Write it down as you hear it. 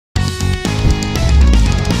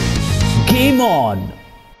Game on.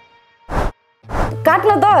 काट्न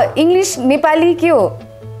त English Nepali के हो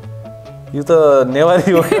यो त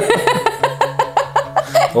नेवारी हो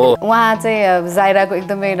हो उहाँ चाहिँ जाइराको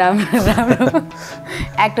एकदमै राम्रो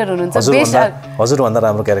एक्टर हुनुहुन्छ बेस्ट हजुर भन्दा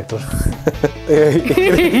राम्रो क्यारेक्टर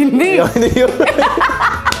हिन्दी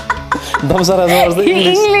दमसरा जस्तो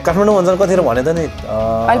इंग्लिश काठमाडौँ भन्छ कतिखेर भने त नि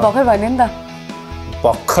अहिले भर्खर भन्यो नि त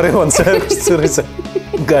भर्खरै भन्छ कस्तो रहेछ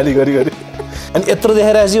गाली गरी अनि यत्रो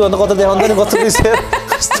देखाइरहेपछि भन्दा कत्रो देखाउँदैन नि कत्रो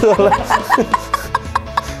कस्तो होला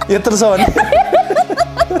यत्रो छ भने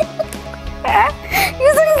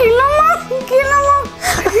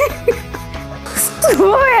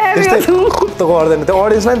त्यो गर्दैन त्यो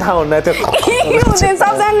अडियन्सलाई थाहा हुन्न त्यो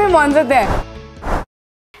सबैजनाले भन्छ त्यहाँ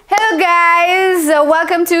hello guys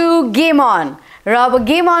welcome two game on र अब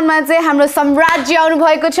गेम अनमा चाहिँ हाम्रो सम्राटजी आउनु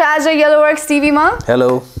भएको छ आज YelloWorks टिभीमा हेलो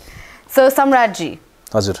सो सम्राटजी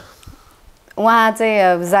हजुर उहाँ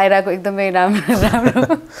चाहिँ जाइराको एकदमै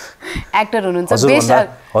राम्रो एक्टर हुनुहुन्छ बेस्ट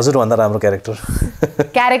हजुर भन्दा राम्रो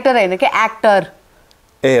क्यारेक्टर हैन के एक्टर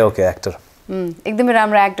ए ओके एक्टर एकदमै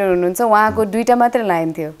राम्रो एक्टर हुनुहुन्छ उहाँको दुईटा मात्रै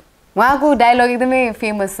लाइन थियो उहाँको डायलग एकदमै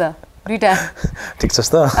फेमस छ दुईटा ठीक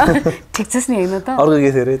छस् त ठीक छस् नि हैन त अर्को के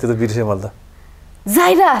थियो रे त्यो त बिर्से मैले त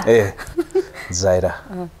जाइरा ए जाइरा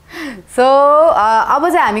सो अब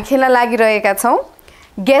चाहिँ हामी खेल्न लागिरहेका छौं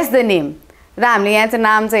गेस द नेम र हामीले यहाँ चाहिँ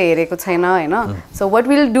नाम चाहिँ हेरेको छैन हैन so what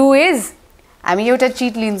will do is हामी एउटा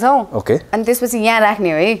चीट लिन्छौं ओके अनि त्यसपछि यहाँ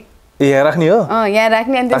राख्ने हो है ए यहाँ राख्ने हो यहाँ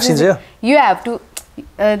राख्ने अनि त्यसपछि यु हैव टु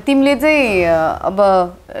तिमीले चाहिँ अब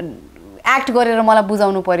एक्ट गरेर मलाई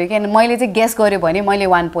बुझाउनु पर्यो के मैले चाहिँ गेस गर्यो भने मैले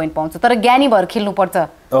 1 पोइन्ट पाउँछु तर ज्ञानी भएर खेल्नु पर्छ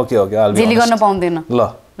ओके ओके झेली गर्न पाउँदैन ल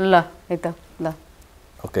ल है त ल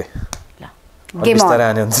ओके ल गेम बिस्तारै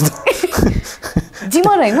आने हुन्छ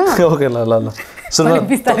जिमर हैन ओके ल ल ल सुन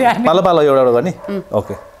पालो पालो एउटा एउटा गर्ने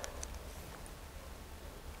ओके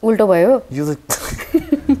उल्टो भयो यो त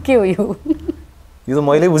के हो यो त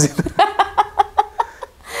मैले बुझेँ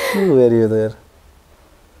वेरी हो त यार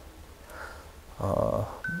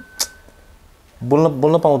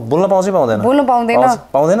बोल्न पाउँछ पाउँदैन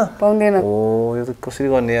पाउँदैन ओ यो त कसरी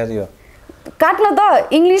गर्ने यार यो काट्न त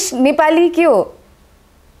इंग्लिश नेपाली के हो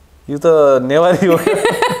यो त नेवारी हो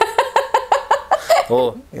हो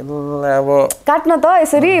यसलाई अब काट्न त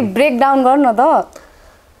यसरी ब्रेक डाउन गर्न त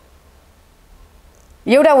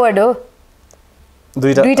एउटा वर्ड हो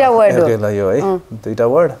दुईटा वर्ड हो ओके ल यो है दुईटा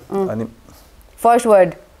वर्ड अनि फर्स्ट वर्ड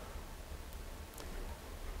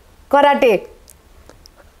कराटे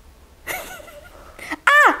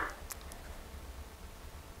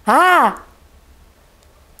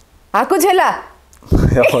हाकु छैला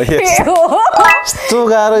यस्तो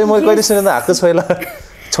गाह्रो मैले कहिले सुने त हाकु छैला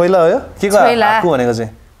हो यो के हाकु भनेको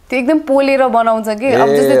चाहिँ त्यो एकदम पोलेर बनाउँछ कि अब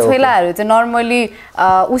जस्तै छैलाहरू चाहिँ नर्मली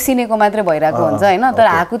उसिनेको मात्रै भइरहेको हुन्छ हैन तर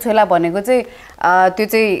हाकु छैला भनेको चाहिँ त्यो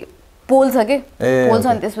चाहिँ पोल्छ के पोल्छ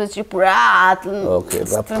अनि त्यसपछि पुरा ओके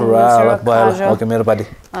पुरा ओके मेरो पाली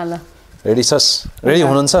ल रेडी छस् रेडी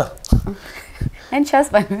हुनुहुन्छ एन्ड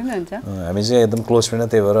छस् भन्नुहुन्छ हामी चाहिँ एकदम क्लोज फ्रेन्ड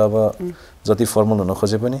त्यही भएर अब जति फर्मल हुन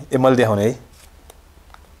खोजे पनि ए मैले देखाउने है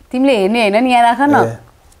तिमीले हेर्ने हैन नि यहाँ राख न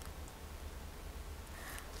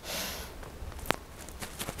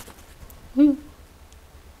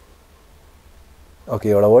ओके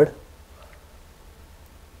एउटा वर्ड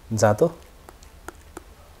जातो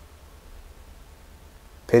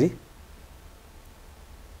फेरि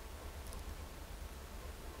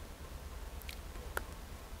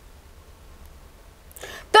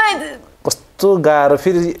कस्तो गाह्रो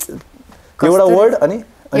फेरि एउटा वर्ड अनि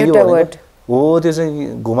एउटा वर्ड हो त्यो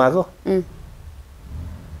चाहिँ घुमाएको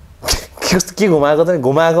के घुमाएको त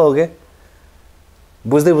घुमाएको हो के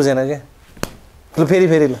बुझ्दै बुझेन के ल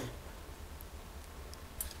फेरि ल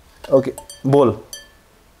ओके बोल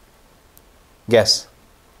ग्यास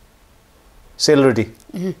सेलरोटी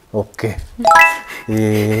ओके ए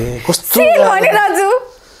कस्तो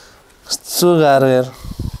गाह्रो यार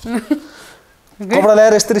कपडा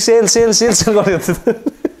ल्याएर यसरी सेल गर्यो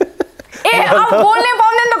ए अब बोल्ने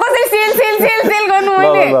पाउँदैन त कसरी सेल गर्नु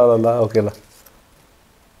मैले ल ओके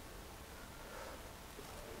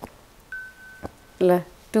ल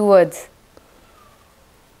 2 वर्ड्स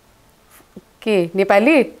के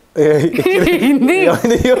नेपाली हिन्दी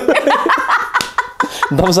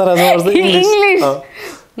दमसरा जस्तो English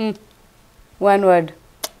 1 word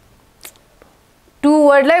 2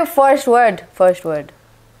 word like first word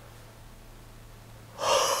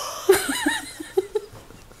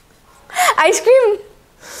ice cream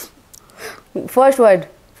first word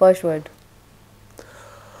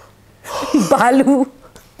balu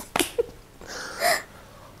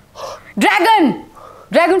dragon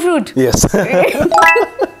fruit yes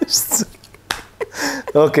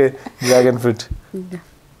okay dragon fruit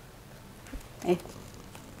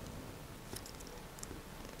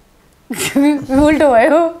उल्टो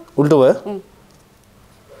भयो उल्टो भयो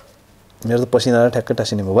मेरो त पसिना ठ्याक्कै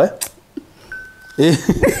टासिने भयो ए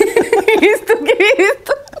यस्तो के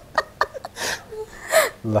यस्तो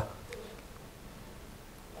ल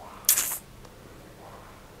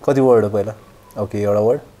कति वर्ड हो पहिला ओके एउटा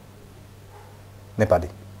वर्ड नेपाली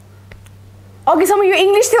अघिसम्म यो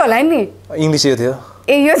इङ्ग्लिस थियो होला नि इङ्ग्लिस यो थियो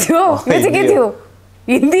ए यो थियो यो चाहिँ के थियो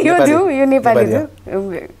हिन्दी यो थियो यो नेपाली थियो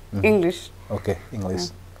इङ्ग्लिस ओके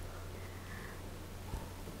इङ्ग्लिस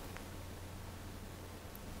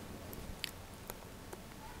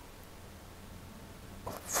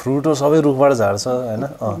फ्रुट हो सबै रुखबाट झार्छ होइन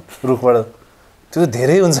रुखबाट त्यो त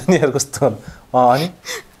धेरै हुन्छ नि यार कस्तो अनि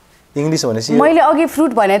इङ्ग्लिस भनेपछि मैले अघि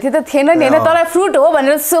फ्रुट भनेको थिएँ त थिएन नि होइन तर फ्रुट हो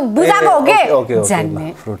भनेर बुझाएको हो के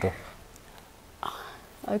जान्ने फ्रुट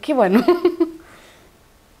हो के भन्नु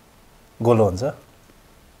गोलो हुन्छ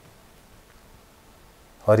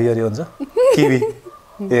हरिहरी हुन्छ किवी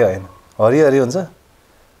ए होइन हरिहरी हुन्छ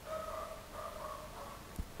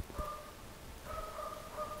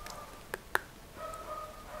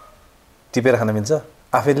टिपेर खान मिल्छ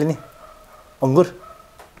आफैले नि अङ्गुर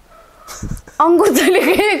अङ्गुर जहिले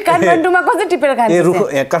काठमाडौँमा कसरी टिपेर खान्छ ए रुख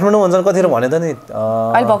यहाँ काठमाडौँ भन्छ कतिखेर भने त नि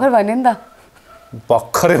अहिले भर्खर भन्यो नि त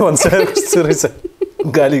भर्खरै भन्छ कस्तो रहेछ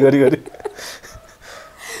गाली गरी गरी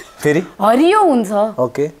फेरि हरियो हुन्छ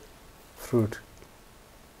ओके फ्रुट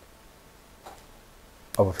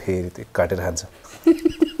अब फेरि त्यो काटेर खान्छ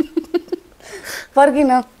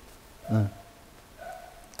फर्किन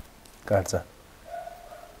काट्छ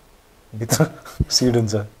भित्र सिड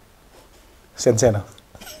हुन्छ सानो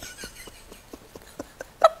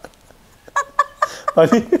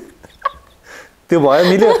अनि त्यो भयो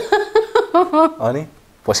मिल्यो अनि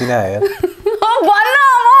पसिना आयो भन्न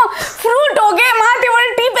म फ्रुट हो के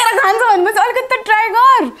माथिबाट टिपेर खान्छ भनेपछि अलिकति त ट्राई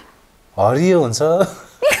गर हरियो हुन्छ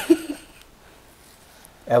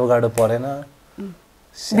एभोकाडो परेन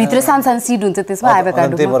भित्र सानो सानो सिड हुन्छ त्यसमा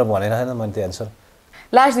एभोकाडो त्यही भएर भनेन हैन मैले त्यो एन्सर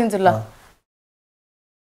लास्ट दिन्छु ल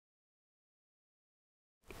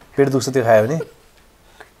पेट दुख्छ त्यो खायो भने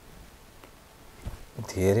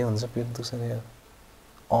धेरै हुन्छ पेट दुख्छ नि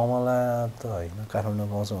अमला त होइन काठमाडौँ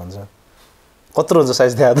पाउँछ भन्छ कत्रो हुन्छ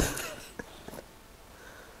साइज त्यहाँ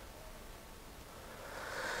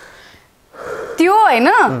त्यो होइन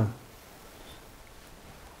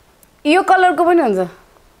यो कलरको पनि हुन्छ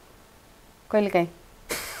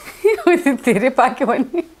कहिलेकाहीँ धेरै पाक्यो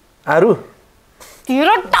भने आरु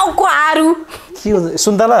तेरो टाउको आरु के हुन्छ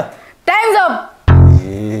सुन्तला टाइम्स अप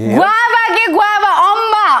गुआवा के guava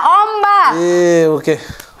Amba Amba A okay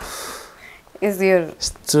is your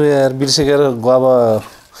यस्तो यार बिर्सेर गुआवा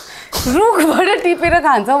रुखबाट टिपेर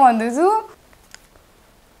खान्छ भन्दैछु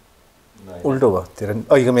उल्टो भयो तेरो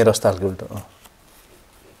अहिलेको मेरो जस्तो खालको उल्टो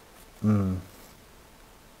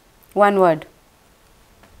वान वर्ड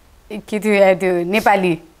के थियो यार त्यो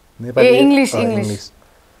नेपाली ए इङ्ग्लिस इङ्ग्लिस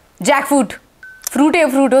ज्याकफ्रुट फ्रुटै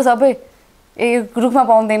फ्रुट हो सबै ए रुखमा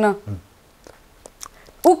पाउँदैन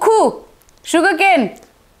उखु सुगर केन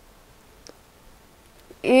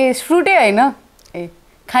ए फ्रुटै होइन ए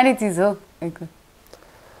खाने चिज हो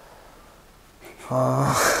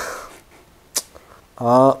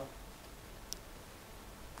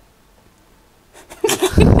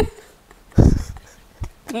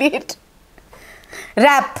प्लेट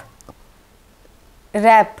ऱ्याप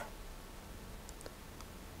ऱ्याप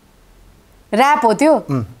ऱ्याप हो त्यो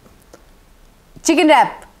chicken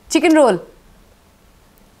rap chicken roll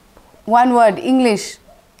one word English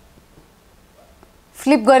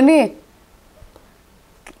flip गर्ने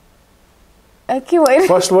के भयो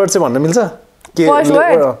फर्स्ट वर्ड चाहिँ भन्न मिल्छ फर्स्ट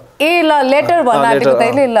वर्ड ए ल लेटर भन्न आँटेको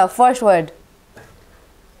तैँले ल फर्स्ट वर्ड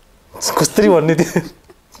कसरी भन्ने थियो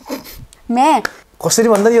म्या कसरी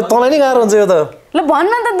भन्दा यो तँलाई नै गाह्रो हुन्छ यो त ल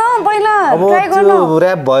भन्न त पहिला अब त्यो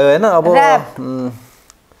ऱ्याप भयो हैन अब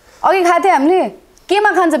अघि खाथे हामीले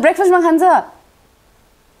केमा खान्छ ब्रेकफास्टमा खान्छ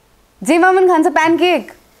जेमा पनि खान्छ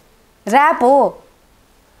प्यानकेक ऱ्याप हो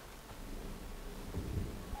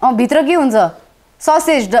भित्र के हुन्छ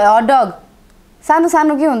ससेज हटडग सानो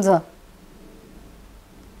सानो के हुन्छ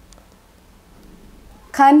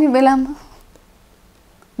खाने बेलामा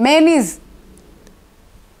मेयोनिज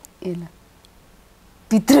ए ल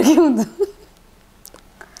भित्र के हुन्छ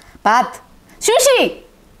भात सुशी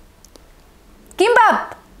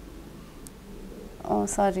किम्बाप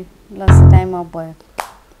सरी ल टाइम अफ भयो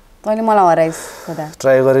तैँले मलाई हराइस् खोदा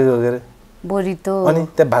ट्राई गरेको के अरे बोरिटो अनि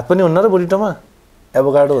त्यहाँ भात पनि हुन्न र बोरिटोमा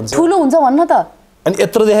एभोकाडो हुन्छ ठुलो हुन्छ भन्न त अनि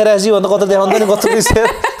यत्रो देखाइरहेपछि भन्दा कता देखाउँदैन कस्तो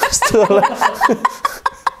कस्तो होला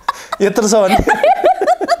यत्रो छ भने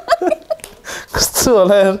कस्तो कस्तो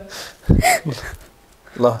होला यार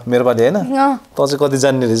ल मेरो पालि हैन त चाहिँ कति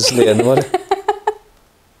जान्ने रहेछ जसले हेर्नु पर्यो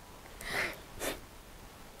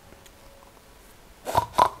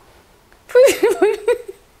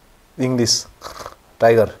इंग्लिश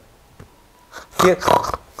टाइगर के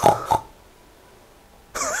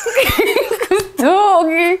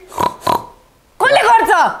कसले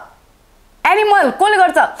गर्छ एनिमल कसले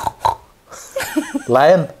गर्छ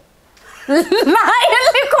लायन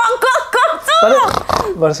लायनले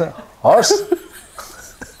गर्छ हर्स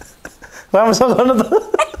राम्रोसँग गर्नु त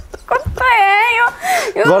कस्तो हे यो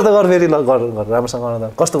गर्दा गर फेरि ल गर राम्रोसँग गर्नु त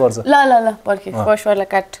कस्तो गर्छ ल ल ल पर्खे फर्स्ट वाला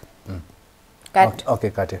काट ओके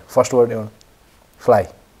काट्यो फर्स्ट वर्ड एउटा fly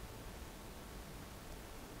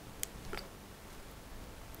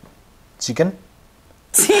chicken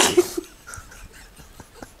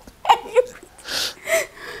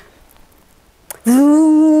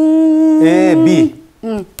A B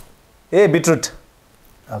A beetroot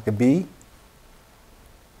okay be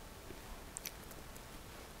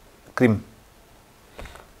cream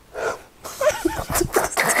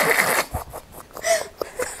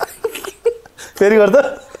फेरि गर्दा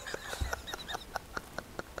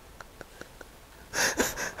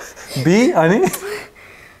बी अनि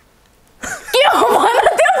के हो भन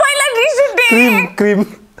त्यो पहिला रिसिटे क्रीम क्रीम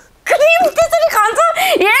क्रीम त्यसरी खान्छ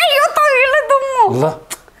ए यो त यसले दुम्मो ल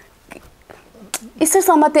यसरी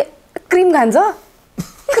समाते क्रीम खान्छ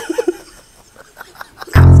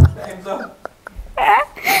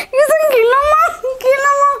यसरी गिलोमा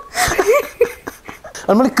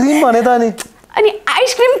अनि मैले क्रीम भने त अनि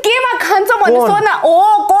आइसक्रिम केमा खान्छ भन्ने सोध्न ओ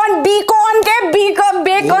कोन बी कोन के बी को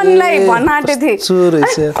बेकनलाई भनाटे थिए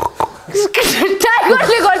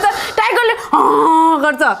टाइगरले गर्छ टाइगरले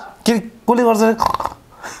गर्छ के कोले गर्छ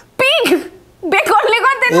पिग बेकनले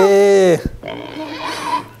गर्दैन ए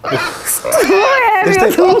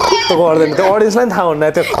त्यस्तो त गर्दैन त्यो ऑडियन्सलाई थाहा हुन्न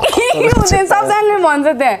त्यो सबजनाले भन्छ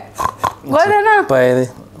त्यहाँ गर्दैन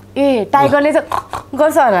ए टाइगरले चाहिँ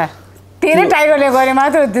गर्छ होला धेरै टाइगरले गरे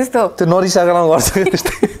मात्र त्यस्तो त्यो नरिसाको गर्छ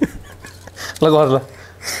त्यस्तै ल गर ल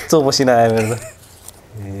चो पसिना आयो मेरो त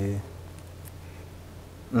ए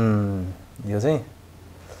यो चाहिँ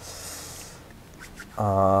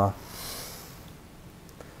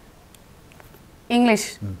इंग्लिश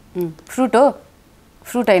फ्रूट हो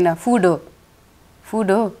फ्रूट हैन फूड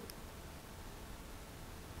हो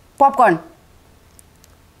पपकर्न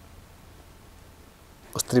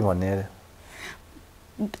कस्तरी भन्ने अरे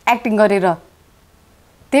एक्टिङ गरेर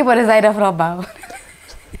त्यही भएर जाइरा फ्रब भयो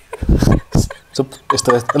चुप यस्तो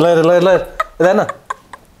ल जान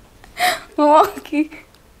कि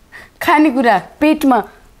खानेकुरा पेटमा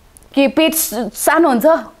के पेट सानो हुन्छ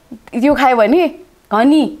यो खायो भने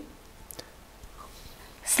हनी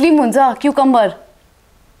स्लिम हुन्छ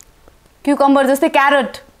क्युकम्बर जस्तै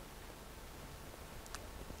क्यारट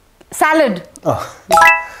स्यालेड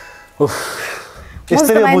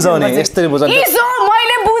यसरी बुझाउने इसो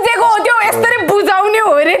मैले बुझेको हो त्यो यसरी बुझाउने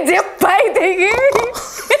हो रे जे पाइ थिए कि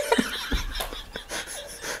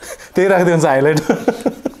त्यही राख्दै हुन्छ हाइलाइट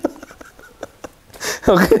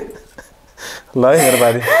ओके ल हेर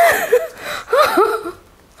बारी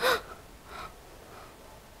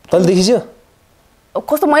तल देखिस्यो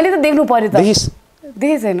कस्तो मैले त देख्नु पर्यो त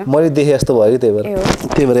देखे छैन मैले देखे जस्तो भयो त्यही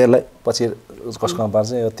भएर यसलाई पछि कसकोमा पार्छ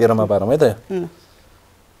यो 13 मा पारौँ है त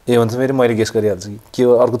ए हुन्छ फेरि मैले गेस गरिहाल्छु के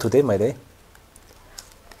हो अर्को थुते मैले है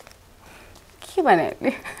के भने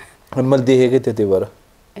अनि मैले देखेकै थियो त्यही भएर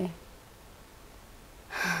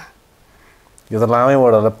यो त लामै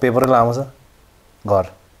वर्ड होला पेपरै लामो छ घर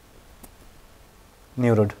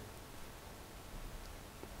न्यू रोड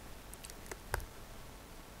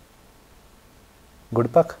गुड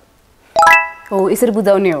पाक हो यसरी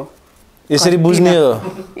बुझाउने हो यसरी बुझ्ने हो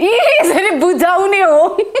यसरी बुझाउने हो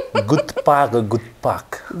गुड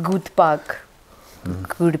पाक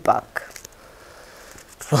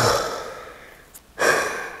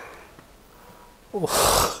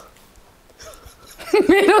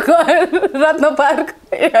मेरो घर रत्न पार्क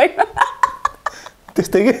हैन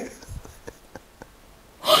त्यस्तै के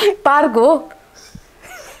पार्क हो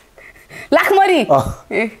लाखमरी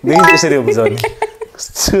देखि यसरी बुझाउने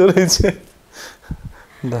सुरै छ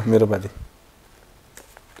ल मेरो पाली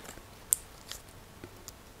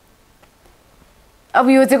अब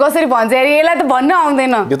यो चाहिँ कसरी भन्छ यार यसलाई त भन्न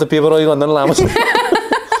आउँदैन यो त पेपर अघि भन्दा लामो छ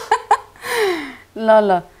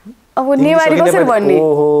ल अब नेवारी कसरी भन्ने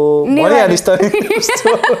ओहो भनिहालिस् त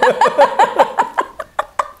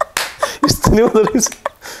यस्तो नि हुँदो रहेछ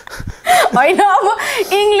हैन अब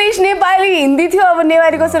इंग्लिश नेपाली हिन्दी थियो अब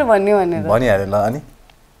नेवारी कसरी भन्ने भनेर भनिहाले ल अनि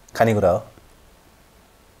खानेकुरा हो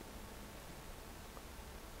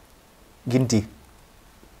गिन्टी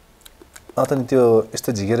त नि त्यो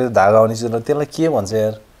यस्तो झिकेर धागा आउने चिज त्यसलाई के भन्छ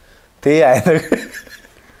यार त्यही आएन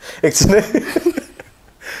एकछिन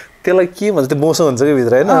त्यसलाई के भन्छ त्यो बोसो हुन्छ कि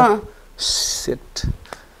भित्र होइन सेट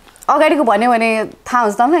अगाडिको भन्यो भने थाहा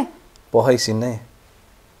हुन्छ तपाईँ पखाइसिन नै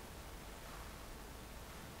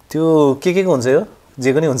त्यो के को हुन्छ यो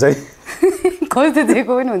जेको नि हुन्छ है खोइ त्यो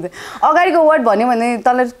जेको पनि हुन्छ अगाडिको वर्ड भन्यो भने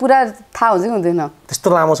तँलाई पुरा थाहा हुन्छ कि हुँदैन त्यस्तो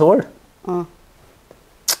लामो छ वर्ड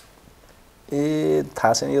ए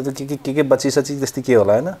थाहा छैन यो त के बच्ची सच्ची त्यस्तै के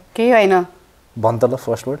होला होइन केही होइन भन् त ल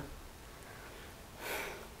फर्स्ट वर्ड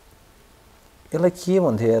यसलाई के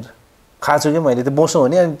भन्थ्यो यार खाएको छु कि मैले त्यो बोसो हो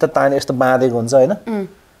नि अनि त ताने यस्तो बाँधेको हुन्छ होइन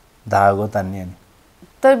धागो तान्ने अनि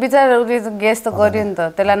तर बिचरा उसले गेस त गर्यो नि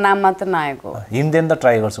त त्यसलाई नाम मात्र नआएको हिन्दी त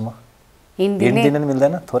ट्राई गर्छु म हिन्दी हिन्दी नै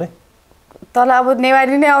मिल्दैन थोरै तँलाई अब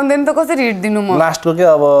नेवारी नै आउँदैन त कसरी हिट दिनु म लास्टको के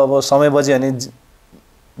अब समय बजी अनि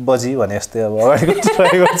बजी भने जस्तै अब अगाडिको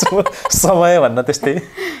ट्राई गर्छु म समय भन्न त्यस्तै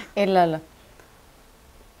ए ल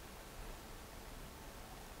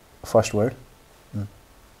first word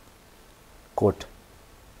coat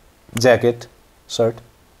jacket short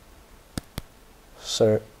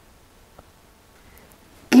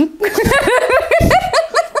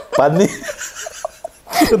पानी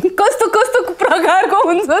कस्तो कस्तो प्रकारको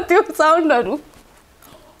हुन्छ त्यो साउन्डहरु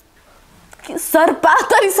सर्पा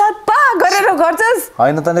तरी सर्पा गरेर गर्छस्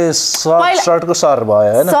हैन तले सर्टको सर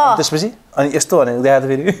भयो हैन त्यसपछि अनि यस्तो भने देखा त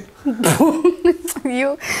फेरि यो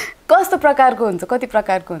कस्तो प्रकारको हुन्छ कति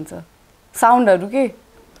प्रकारको हुन्छ साउन्डहरु के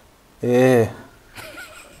ए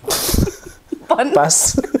पास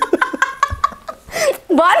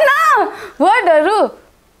भन्न वर्डहरु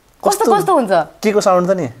कस्तो कस्तो हुन्छ के को साउन्ड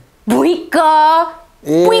त नि भुइक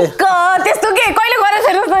पुइक त्यस्तो के कहिले गरेछ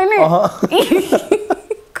छैन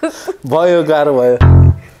भयो गाह्रो भयो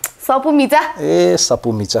सपु मिचा ए सपु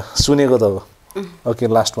मिचा सुनेको त हो ओके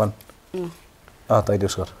लास्ट वान तैले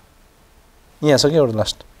उस गर यहाँ छ कि एउटा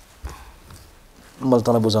लास्ट मैले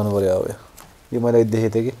तँलाई बुझाउनु पर्यो अब यो मैले देखेको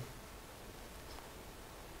थिएँ कि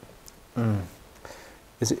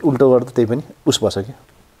यसै उल्टो गर्दा त्यही पनि उस भन्छ कि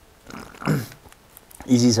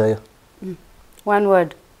इजी छ यो वान वर्ड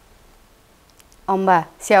अम्बा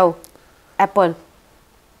स्याउ एप्पल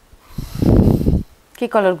के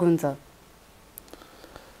कलरको हुन्छ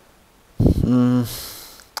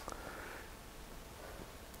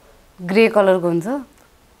ग्रे कलरको हुन्छ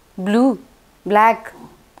ब्लू ब्ल्याक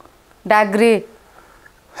डार्क ग्रे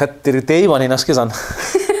हेत्तेरी त्यही भनिनस् के झन्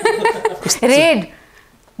रेड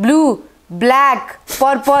ब्लू ब्ल्याक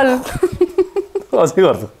पर्पल अझै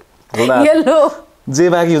गर्छु येलो जे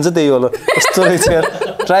बाँकी हुन्छ त्यही होला यस्तो रहेछ यार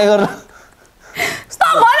ट्राई गर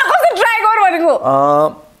स्टप भन कस्तो ट्राई गर भनेको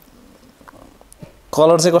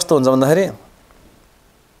कलर चाहिँ कस्तो हुन्छ भन्दाखेरि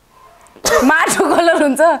माटो कलर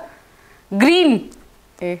हुन्छ ग्रीन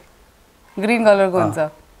ए ग्रीन कलरको हुन्छ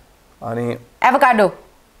अनि एभोकाडो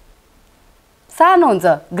सानो हुन्छ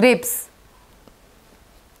ग्रेप्स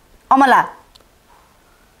अमला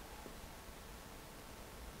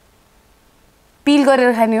पिल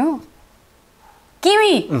गरेर खाने हो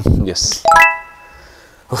kiwi yes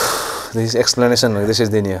this explanation this is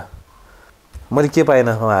दिनिया मैले के पाएन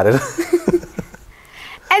हारेर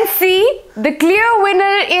and see the clear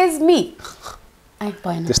winner is me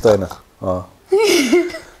त्यस्तो हैन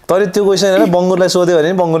तर त्यो क्वेशन हैन बङ्गुरलाई सोध्यो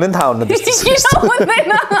भने बङ्गुरले पनि थाहा हुन्न त्यस्तो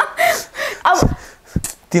अब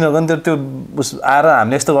तिनीहरुको पनि त्यो आएर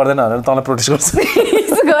हामीले यस्तो गर्दैन भनेर तँलाई प्रोटेस्ट गर्छ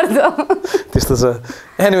त्यस्तो छ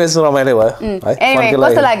एनीवेज रमाइलो भयो है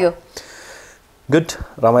कस्तो लाग्यो गुड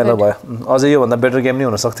रमाइलो भयो अझै यो भन्दा बेटर गेम नै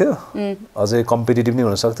हुन सक्थ्यो अझै कम्पिटिटिभ नै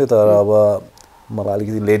हुन सक्थ्यो तर अब मलाई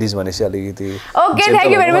अलिकति लेडिज भनेपछि अलिकति okay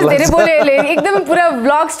thank you very much धेरै बोल्यो एकदम पुरा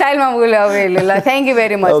ब्लग स्टाइलमा बोल्यो अब यसले ल thank you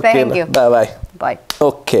very much thank you bye bye bye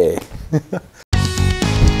okay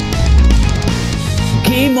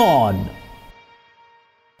game on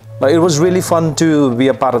It was really fun to be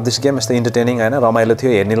a part of this game. यस्तै इन्टरटेनिङ हैन रमाइलो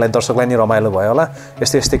थियो हेर्नेलाई दर्शकलाई नि रमाइलो भयो होला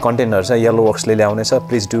यस्तै यस्तै कन्टेन्टहरु छ YelloWorksले ल्याउने छ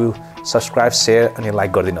प्लिज डु सब्स्क्राइब शेयर अनि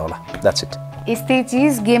लाइक गरिदिनु होला द्याट्स इट यस्तै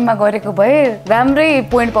चीज गेममा गरेको भए राम्रै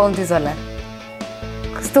पोइन्ट पाउँथ्यो होला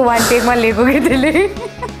कस्तो वान टेकमा लिएको के त्यसले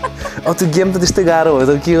अब त्यो गेम त त्यस्तै गाह्रो भयो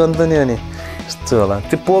त के गर्नु त नि अनि यस्तो होला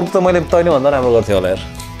त्यो पोर्क त मैले तैँले भन्दा राम्रो गर्थ्यो होला यार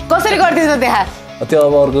कसरी गर्थिस् देखा त्यो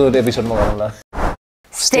अब अर्को एपिसोडमा गरौँला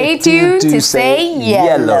Stay tuned to say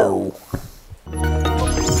yellow.